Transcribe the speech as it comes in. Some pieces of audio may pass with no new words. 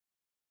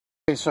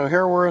So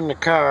here we're in the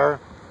car.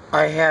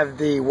 I have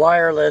the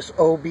wireless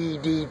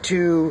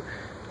OBD2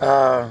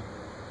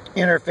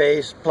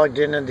 interface plugged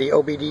into the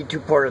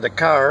OBD2 port of the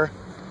car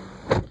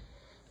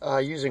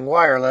using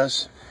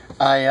wireless.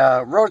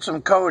 I wrote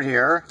some code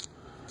here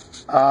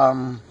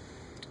to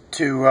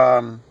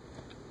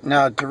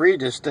read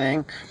this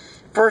thing.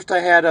 First I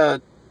had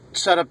to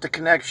set up the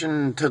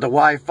connection to the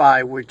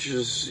Wi-Fi, which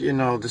is, you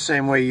know, the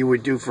same way you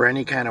would do for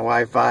any kind of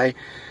Wi-Fi.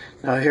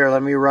 Now here,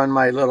 let me run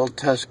my little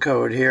test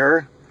code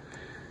here.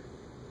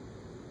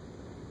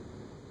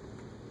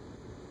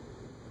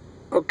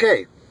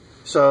 Okay,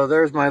 so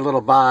there's my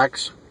little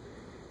box.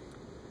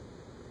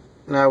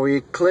 Now we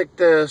click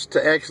this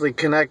to actually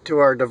connect to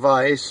our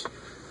device,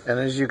 and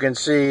as you can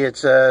see it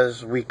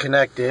says we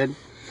connected.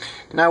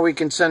 Now we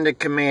can send it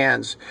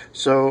commands.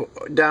 So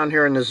down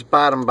here in this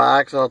bottom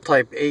box I'll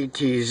type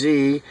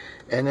ATZ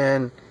and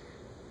then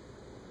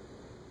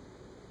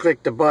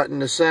click the button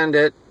to send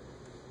it,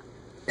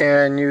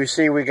 and you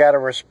see we got a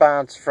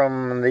response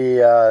from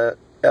the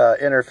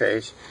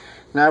interface.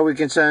 Now we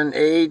can send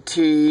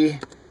ATE1,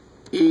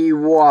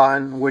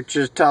 which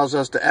just tells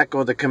us to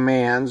echo the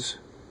commands,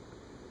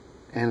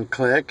 and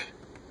click.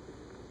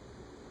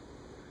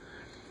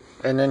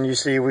 And then you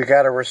see we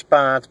got a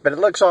response, but it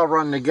looks all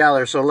run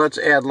together, so let's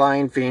add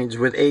line feeds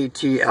with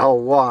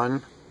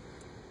ATL1.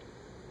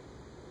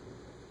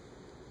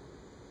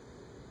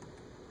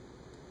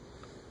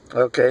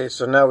 Okay,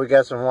 so now we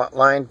got some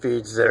line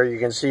feeds there. You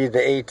can see the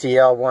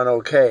ATL1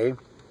 okay.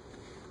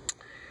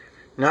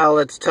 Now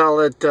let's tell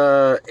it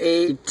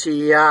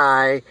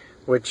ATI,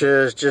 which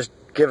is just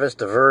give us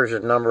the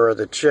version number of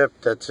the chip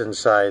that's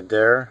inside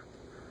there.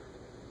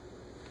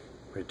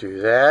 We do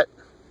that.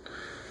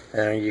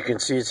 And you can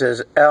see it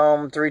says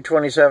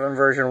ELM327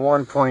 version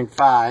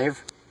 1.5.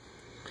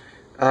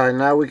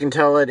 Now we can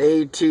tell it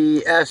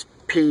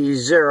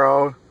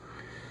ATSP0,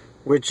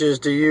 which is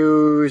to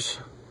use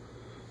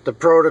the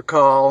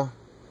protocol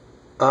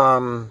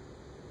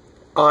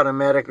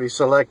automatically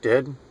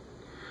selected.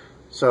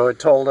 So it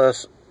told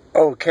us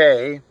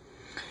okay.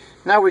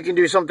 Now we can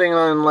do something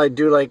on like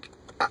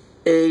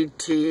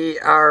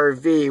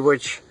ATRV,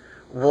 which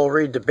will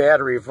read the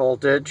battery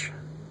voltage.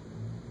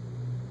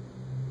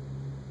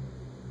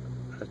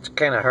 It's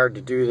kind of hard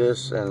to do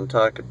this and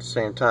talk at the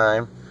same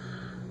time.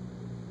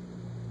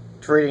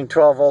 It's reading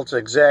 12 volts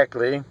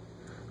exactly.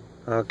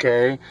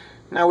 Okay,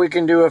 now we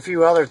can do a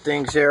few other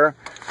things here.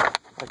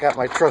 I got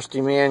my trusty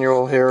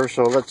manual here,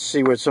 so let's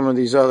see what some of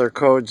these other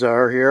codes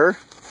are here.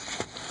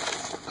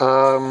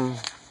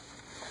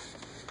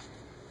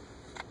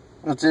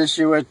 Let's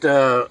issue it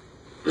the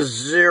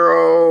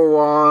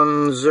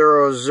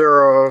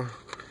 0100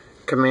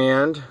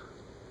 command.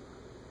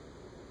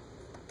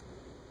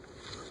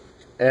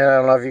 And I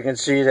don't know if you can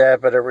see that,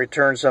 but it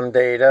returns some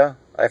data.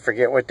 I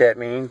forget what that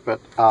means,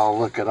 but I'll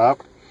look it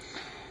up.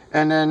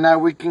 And then now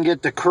we can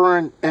get the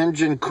current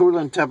engine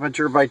coolant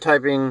temperature by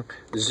typing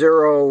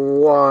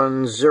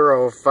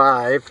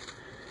 0105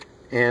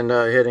 and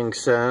hitting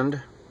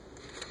send.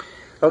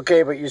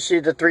 Okay, but you see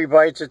the 3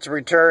 bytes it's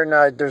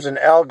returned. There's an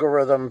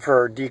algorithm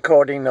for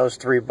decoding those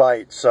 3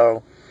 bytes.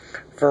 So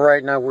for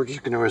right now, we're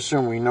just going to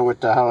assume we know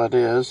what the hell it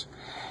is.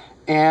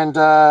 And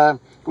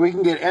we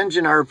can get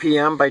engine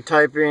RPM by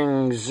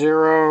typing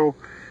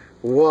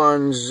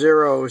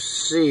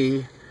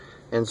 010C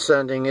and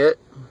sending it.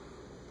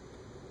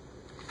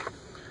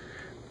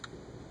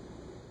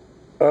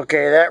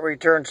 Okay, that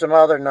returns some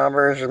other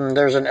numbers, and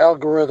there's an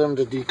algorithm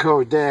to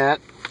decode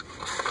that.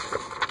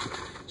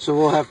 So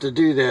we'll have to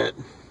do that.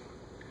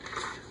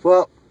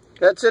 Well,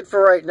 that's it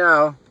for right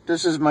now.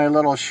 This is my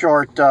little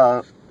short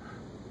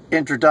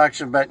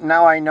introduction, but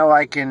now I know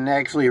I can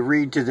actually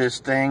read to this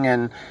thing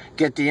and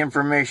get the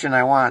information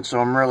I want, so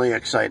I'm really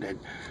excited.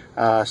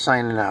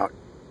 Signing out.